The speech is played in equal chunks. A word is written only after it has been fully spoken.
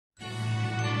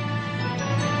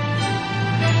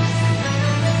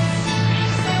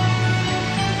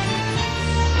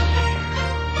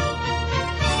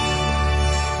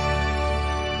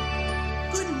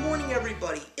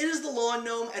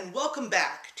welcome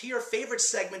back to your favorite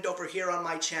segment over here on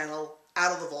my channel,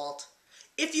 Out of the Vault.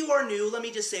 If you are new, let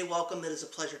me just say welcome. It is a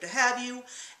pleasure to have you.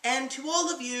 And to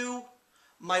all of you,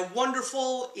 my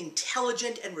wonderful,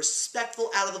 intelligent, and respectful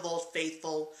Out of the Vault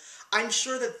faithful, I'm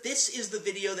sure that this is the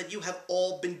video that you have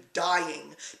all been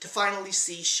dying to finally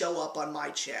see show up on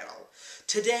my channel.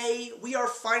 Today, we are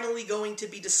finally going to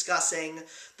be discussing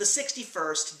the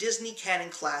 61st Disney Canon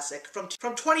Classic from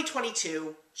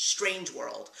 2022, Strange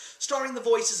World, starring the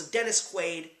voices of Dennis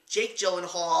Quaid, Jake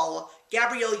Gyllenhaal,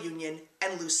 Gabrielle Union,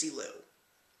 and Lucy Liu.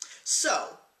 So,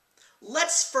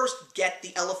 let's first get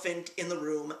the elephant in the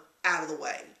room out of the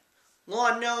way.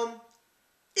 Lawn Gnome,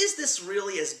 is this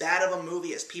really as bad of a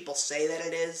movie as people say that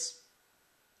it is?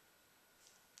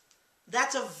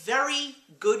 That's a very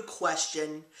good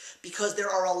question, because there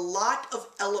are a lot of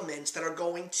elements that are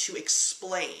going to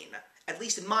explain, at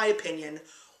least in my opinion,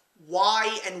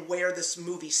 why and where this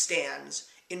movie stands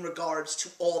in regards to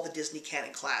all the Disney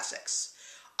Canon classics.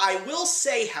 I will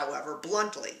say, however,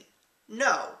 bluntly,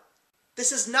 no,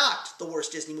 this is not the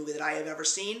worst Disney movie that I have ever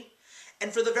seen.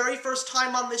 And for the very first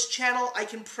time on this channel, I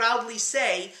can proudly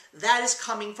say that is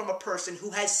coming from a person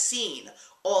who has seen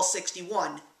all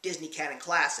 61 Disney Canon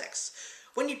classics.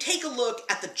 When you take a look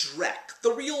at the dreck,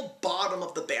 the real bottom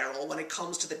of the barrel when it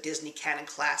comes to the Disney Canon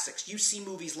classics, you see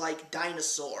movies like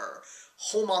Dinosaur,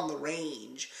 Home on the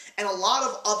Range, and a lot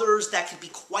of others that can be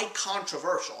quite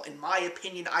controversial. In my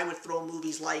opinion, I would throw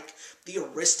movies like The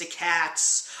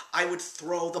Aristocats, I would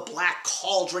throw The Black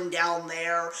Cauldron down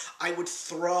there, I would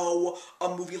throw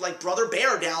a movie like Brother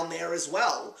Bear down there as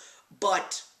well.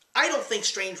 But I don't think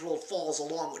Strange World falls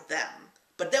along with them.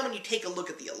 But then when you take a look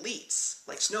at the elites,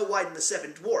 like Snow White and the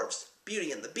Seven Dwarfs,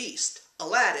 Beauty and the Beast,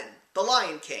 Aladdin, The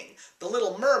Lion King, The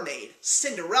Little Mermaid,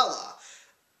 Cinderella,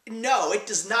 no, it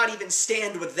does not even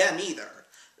stand with them either.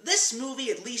 This movie,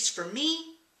 at least for me,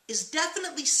 is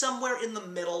definitely somewhere in the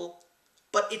middle,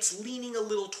 but it's leaning a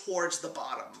little towards the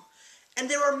bottom. And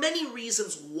there are many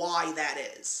reasons why that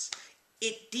is.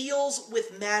 It deals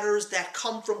with matters that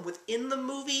come from within the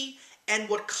movie and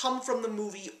what come from the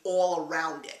movie all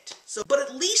around it. But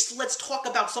at least let's talk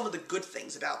about some of the good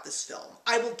things about this film.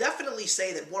 I will definitely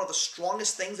say that one of the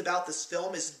strongest things about this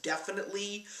film is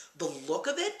definitely the look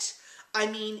of it. I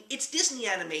mean, it's Disney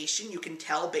animation, you can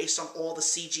tell based on all the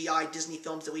CGI Disney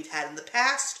films that we've had in the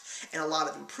past, and a lot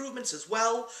of improvements as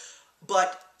well,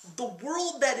 but the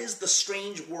world that is the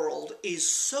Strange World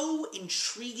is so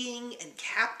intriguing and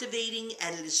captivating,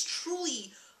 and it is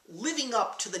truly living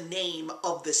up to the name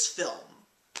of this film.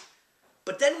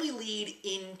 But then we lead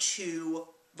into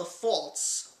the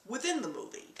faults within the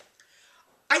movie.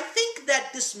 I think that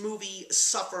this movie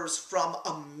suffers from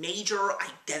a major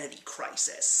identity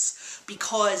crisis,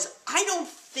 because I don't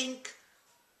think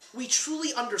we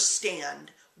truly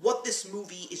understand what this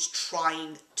movie is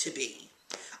trying to be.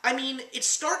 I mean, it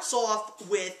starts off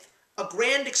with a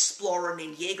grand explorer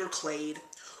named Jaeger Clade,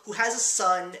 who has a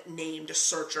son named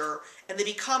Searcher, and they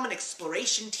become an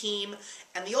exploration team,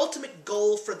 and the ultimate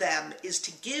goal for them is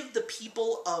to give the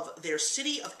people of their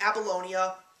city of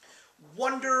Apollonia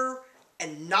wonder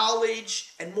and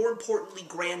knowledge, and more importantly,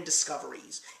 grand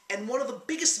discoveries. And one of the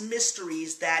biggest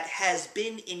mysteries that has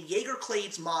been in Jaeger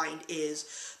Clade's mind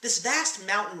is this vast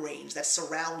mountain range that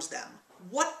surrounds them.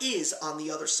 What is on the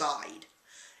other side?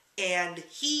 And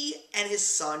he and his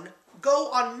son go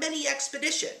on many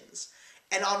expeditions.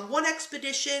 And on one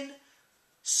expedition,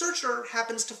 Searcher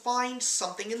happens to find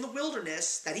something in the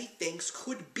wilderness that he thinks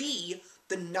could be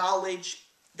the knowledge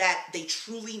that they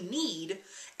truly need,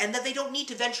 and that they don't need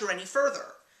to venture any further.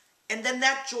 And then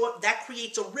that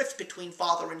creates a rift between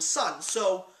father and son.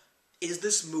 So, is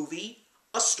this movie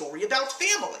a story about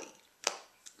family?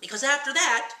 Because after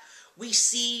that, we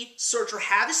see Searcher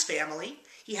have his family.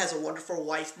 He has a wonderful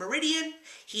wife, Meridian.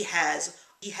 He has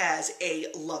a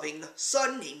loving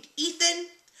son named Ethan.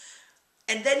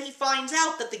 And then he finds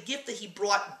out that the gift that he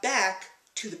brought back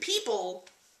to the people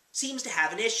seems to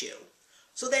have an issue.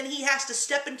 So then he has to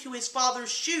step into his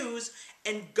father's shoes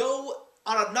and go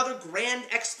on another grand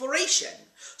exploration.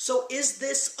 So is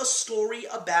this a story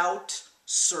about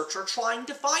Searcher trying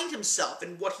to find himself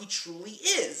and what he truly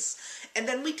is? And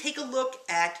then we take a look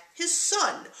at his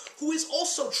son, who is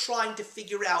also trying to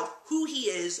figure out who he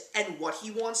is and what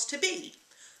he wants to be.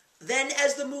 Then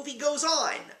as the movie goes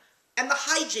on, and the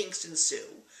hijinks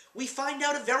ensue, we find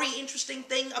out a very interesting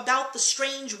thing about the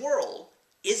Strange World.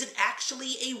 Is it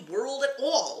actually a world at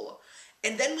all?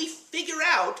 And then we figure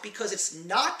out, because it's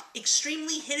not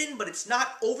extremely hidden, but it's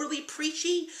not overly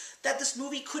preachy, that this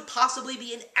movie could possibly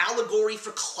be an allegory for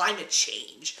climate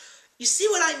change. You see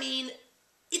what I mean?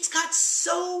 It's got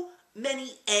so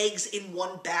many eggs in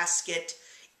one basket.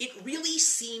 it really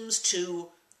seems to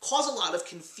cause a lot of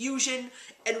confusion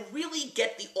and really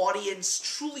get the audience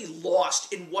truly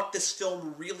lost in what this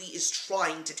film really is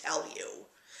trying to tell you.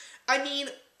 I mean,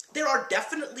 there are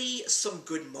definitely some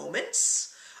good moments.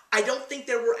 I don't think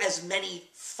there were as many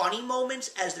funny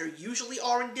moments as there usually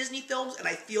are in Disney films, and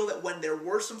I feel that when there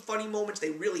were some funny moments, they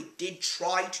really did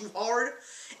try too hard.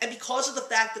 And because of the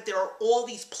fact that there are all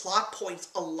these plot points,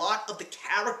 a lot of the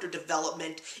character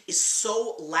development is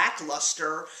so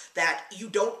lackluster that you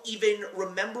don't even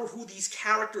remember who these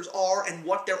characters are and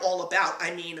what they're all about.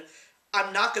 I mean,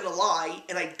 I'm not gonna lie,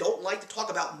 and I don't like to talk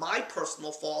about my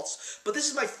personal faults, but this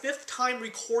is my 5th time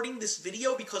recording this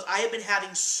video because I have been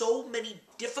having so many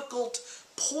difficult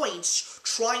points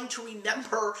trying to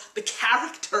remember the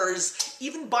characters,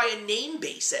 even by a name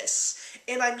basis.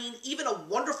 And I mean, even a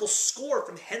wonderful score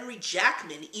from Henry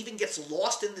Jackman even gets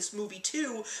lost in this movie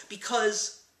too,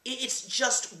 because it's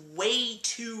just way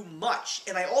too much.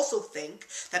 And I also think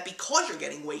that because you're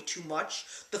getting way too much,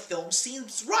 the film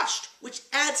seems rushed, which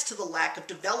adds to the lack of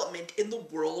development in the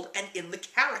world and in the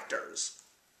characters.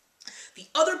 The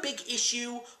other big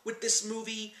issue with this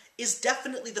movie is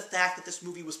definitely the fact that this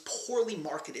movie was poorly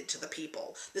marketed to the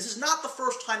people. This is not the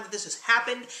first time that this has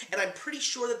happened, and I'm pretty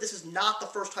sure that this is not the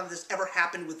first time that this ever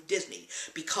happened with Disney,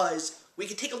 because we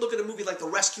could take a look at a movie like The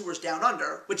Rescuers Down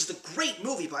Under, which is a great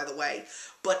movie, by the way,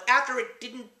 but after it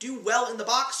didn't do well in the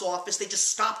box office, they just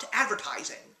stopped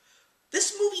advertising.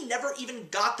 This movie never even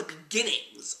got the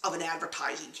beginnings of an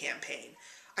advertising campaign.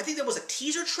 I think there was a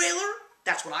teaser trailer.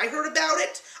 That's when I heard about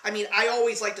it. I mean, I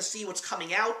always like to see what's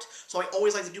coming out, so I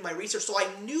always like to do my research, so I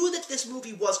knew that this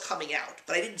movie was coming out,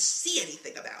 but I didn't see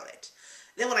anything about it.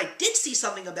 Then when I did see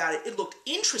something about it, it looked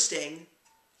interesting,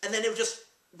 and then it just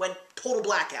went total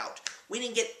blackout. We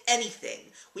didn't get anything.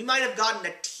 We might have gotten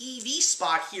a TV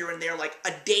spot here and there, like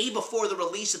a day before the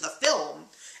release of the film,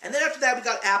 and then after that we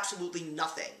got absolutely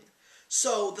nothing.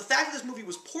 So the fact that this movie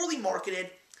was poorly marketed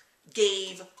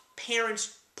gave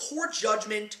parents poor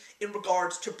judgment in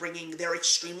regards to bringing their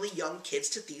extremely young kids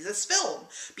to see this film,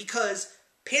 because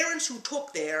parents who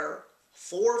took their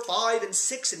 4, 5, and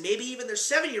 6, and maybe even their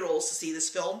 7-year-olds to see this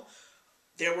film,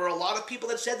 there were a lot of people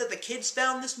that said that the kids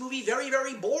found this movie very,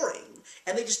 very boring,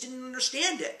 and they just didn't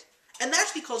understand it. And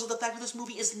that's because of the fact that this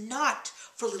movie is not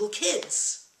for little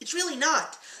kids. It's really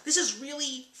not. This is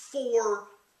really for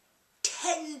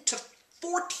 10 to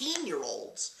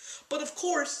 14-year-olds. But of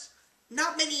course,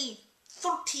 not many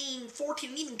 13, 14,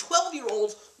 and even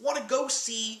 12-year-olds want to go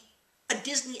see a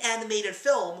Disney animated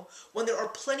film when there are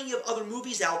plenty of other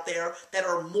movies out there that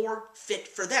are more fit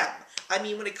for them. I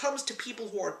mean, when it comes to people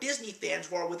who are Disney fans,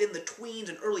 who are within the tweens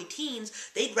and early teens,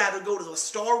 they'd rather go to a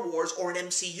Star Wars or an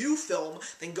MCU film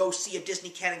than go see a Disney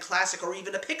canon classic or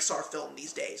even a Pixar film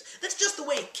these days. That's just the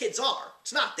way kids are.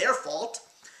 It's not their fault.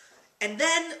 And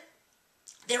then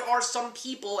there are some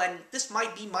people, and this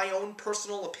might be my own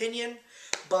personal opinion,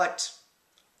 but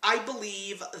I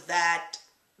believe that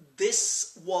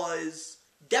this was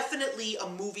definitely a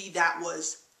movie that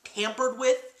was tampered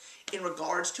with in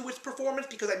regards to its performance,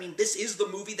 because, I mean, this is the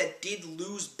movie that did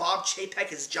lose Bob Chapek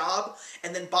his job,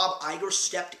 and then Bob Iger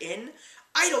stepped in.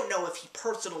 I don't know if he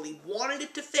personally wanted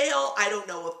it to fail. I don't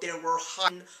know if there were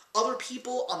other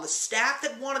people on the staff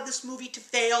that wanted this movie to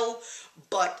fail,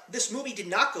 but this movie did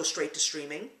not go straight to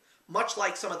streaming, much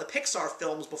like some of the Pixar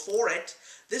films before it.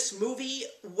 This movie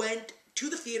went to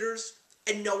the theaters,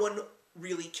 and no one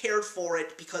really cared for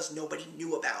it because nobody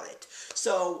knew about it.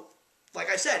 So, like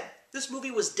I said, this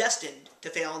movie was destined to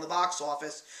fail in the box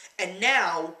office, and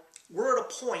now we're at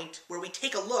a point where we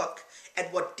take a look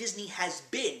at what Disney has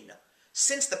been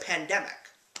since the pandemic.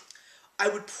 I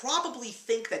would probably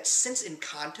think that since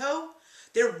Encanto,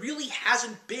 there really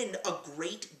hasn't been a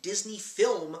great Disney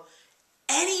film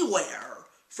anywhere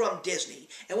from Disney.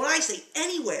 And when I say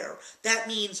anywhere, that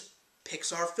means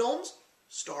Pixar films,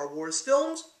 Star Wars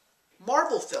films,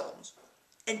 Marvel films.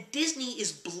 And Disney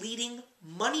is bleeding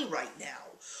money right now.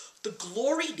 The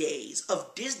glory days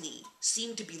of Disney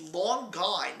seem to be long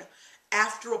gone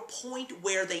after a point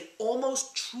where they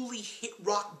almost truly hit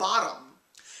rock bottom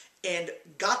and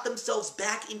got themselves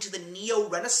back into the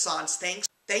neo-renaissance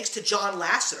thanks to John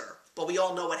Lasseter. But we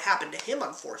all know what happened to him,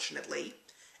 unfortunately.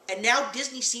 And now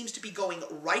Disney seems to be going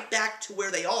right back to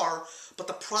where they are, but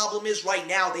the problem is right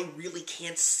now they really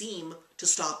can't seem to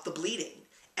stop the bleeding.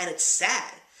 And it's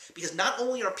sad, because not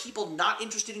only are people not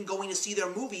interested in going to see their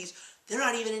movies, they're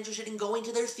not even interested in going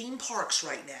to their theme parks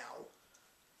right now.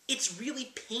 It's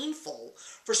really painful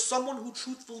for someone who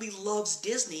truthfully loves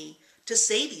Disney to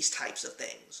say these types of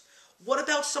things. What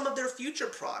about some of their future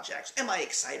projects? Am I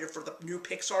excited for the new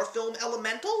Pixar film,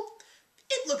 Elemental?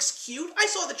 It looks cute. I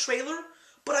saw the trailer,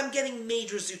 but I'm getting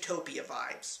major Zootopia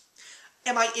vibes.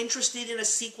 Am I interested in a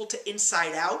sequel to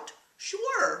Inside Out?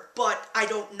 Sure, but I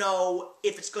don't know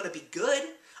if it's going to be good.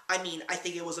 I mean, I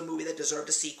think it was a movie that deserved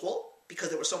a sequel, because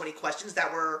there were so many questions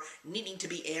that were needing to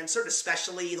be answered,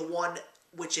 especially the one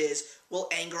which is, will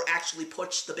anger actually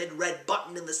push the big red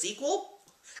button in the sequel?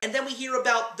 And then we hear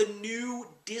about the new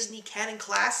Disney canon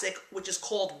classic, which is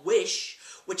called Wish,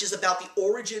 which is about the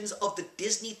origins of the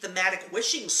Disney thematic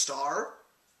wishing star.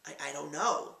 I don't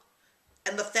know.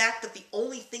 And the fact that the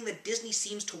only thing that Disney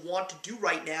seems to want to do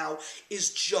right now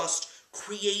is just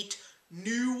create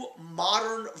new,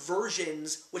 modern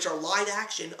versions, which are live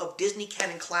action, of Disney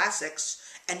canon classics,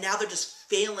 and now they're just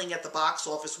failing at the box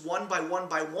office one by one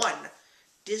by one.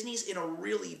 Disney's in a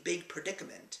really big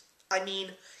predicament. I mean,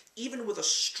 even with a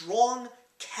strong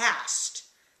cast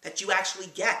that you actually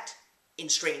get in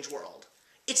Strange World,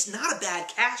 it's not a bad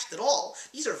cast at all.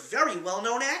 These are very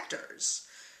well-known actors.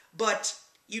 But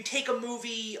you take a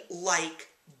movie like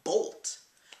Bolt.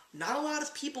 Not a lot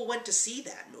of people went to see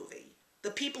that movie.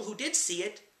 The people who did see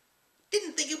it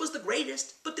didn't think it was the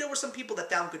greatest, but there were some people that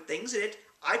found good things in it.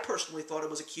 I personally thought it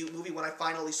was a cute movie when I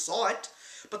finally saw it.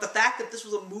 But the fact that this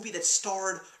was a movie that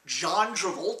starred John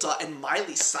Travolta and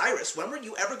Miley Cyrus, when were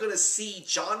you ever going to see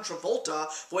John Travolta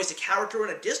voice a character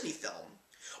in a Disney film?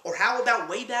 Or how about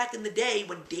way back in the day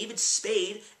when David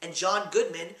Spade and John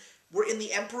Goodman were in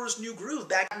The Emperor's New Groove?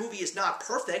 That movie is not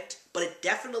perfect, but it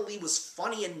definitely was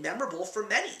funny and memorable for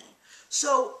many.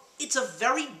 So it's a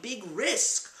very big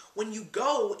risk when you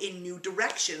go in new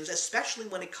directions, especially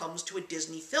when it comes to a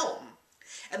Disney film.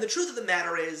 And the truth of the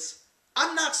matter is,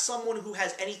 I'm not someone who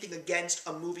has anything against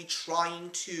a movie trying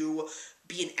to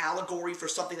be an allegory for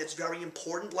something that's very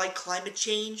important like climate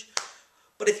change.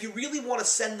 But if you really want to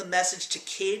send the message to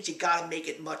kids, you gotta make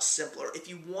it much simpler. If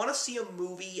you want to see a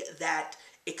movie that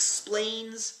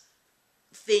explains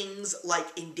things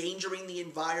like endangering the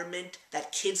environment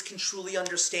that kids can truly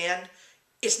understand,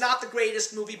 it's not the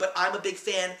greatest movie, but I'm a big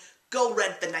fan. Go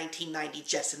rent the 1990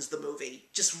 Jetsons the movie.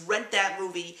 Just rent that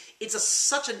movie. It's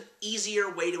such an easier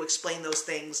way to explain those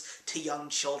things to young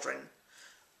children.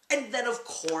 And then, of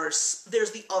course,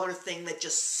 there's the other thing that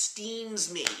just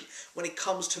steams me when it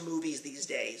comes to movies these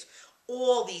days.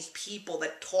 All these people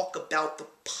that talk about the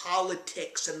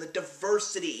politics and the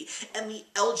diversity and the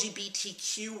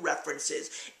LGBTQ references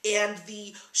and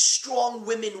the strong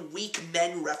women, weak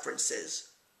men references.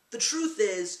 The truth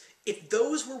is, if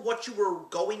those were what you were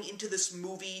going into this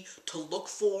movie to look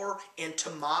for and to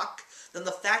mock, then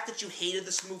the fact that you hated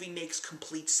this movie makes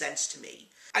complete sense to me.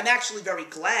 I'm actually very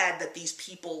glad that these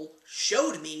people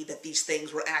showed me that these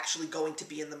things were actually going to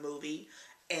be in the movie,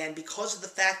 and because of the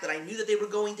fact that I knew that they were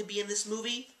going to be in this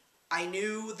movie, I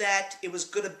knew that it was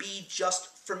going to be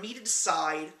just for me to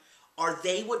decide, are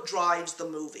they what drives the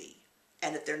movie?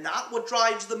 And if they're not what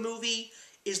drives the movie,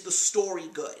 is the story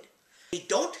good? They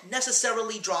don't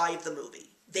necessarily drive the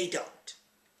movie. They don't.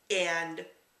 And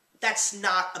that's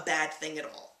not a bad thing at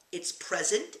all. It's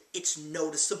present, it's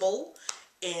noticeable,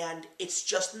 and it's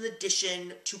just an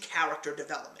addition to character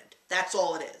development. That's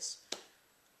all it is.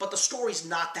 But the story's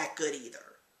not that good either,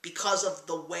 because of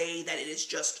the way that it is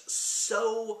just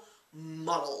so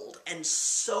muddled and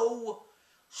so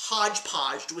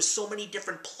hodgepodged with so many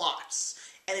different plots,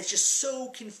 and it's just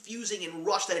so confusing and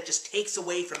rushed that it just takes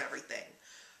away from everything.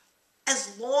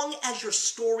 As long as your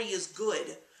story is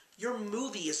good, your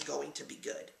movie is going to be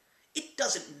good. It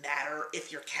doesn't matter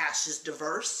if your cast is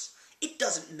diverse. It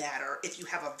doesn't matter if you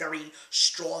have a very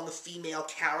strong female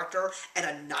character and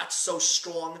a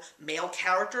not-so-strong male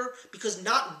character, because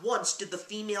not once did the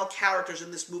female characters in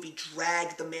this movie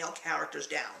drag the male characters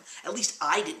down. At least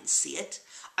I didn't see it.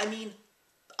 I mean,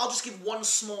 I'll just give one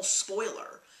small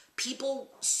spoiler. People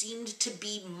seemed to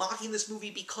be mocking this movie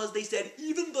because they said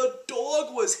even the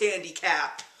dog was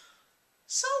handicapped.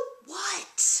 So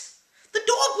what? The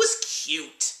dog was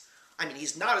cute. I mean,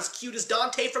 he's not as cute as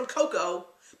Dante from Coco,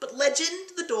 but Legend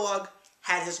the dog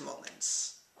had his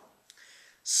moments.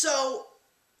 So,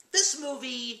 this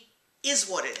movie is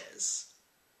what it is.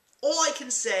 All I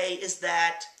can say is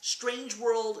that Strange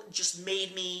World just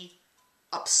made me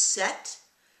upset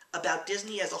about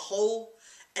Disney as a whole,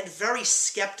 and very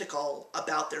skeptical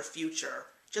about their future,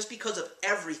 just because of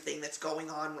everything that's going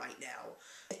on right now.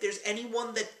 If there's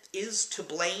anyone that is to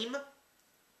blame,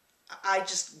 I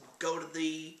just go to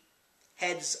the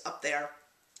heads up there.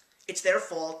 It's their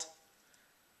fault.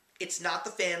 It's not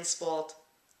the fans' fault.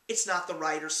 It's not the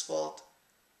writers' fault.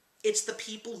 It's the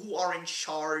people who are in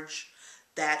charge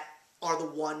that are the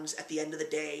ones, at the end of the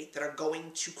day, that are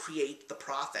going to create the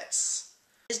profits.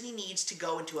 Disney needs to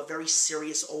go into a very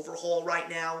serious overhaul right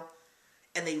now,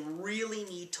 and they really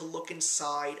need to look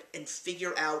inside and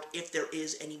figure out if there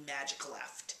is any magic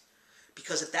left.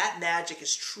 Because if that magic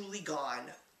is truly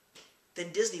gone,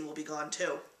 then Disney will be gone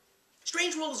too.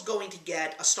 Strange World is going to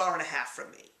get a 1.5 stars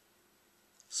from me.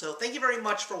 So thank you very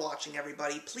much for watching,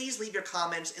 everybody. Please leave your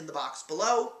comments in the box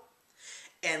below,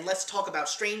 and let's talk about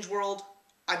Strange World.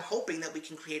 I'm hoping that we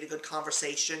can create a good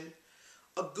conversation,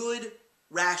 a good,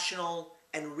 rational,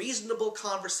 and reasonable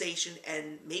conversation,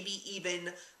 and maybe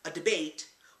even a debate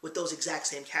with those exact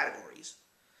same categories.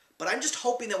 But I'm just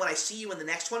hoping that when I see you in the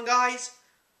next one, guys,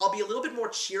 I'll be a little bit more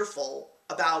cheerful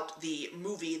about the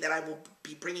movie that I will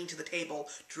be bringing to the table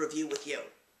to review with you.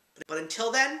 But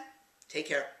until then, take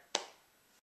care.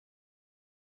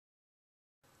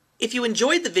 If you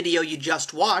enjoyed the video you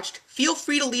just watched, feel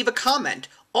free to leave a comment.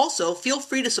 Also, feel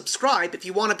free to subscribe if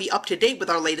you want to be up to date with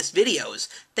our latest videos.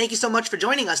 Thank you so much for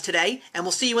joining us today, and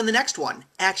we'll see you in the next one.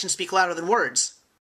 Actions speak louder than words.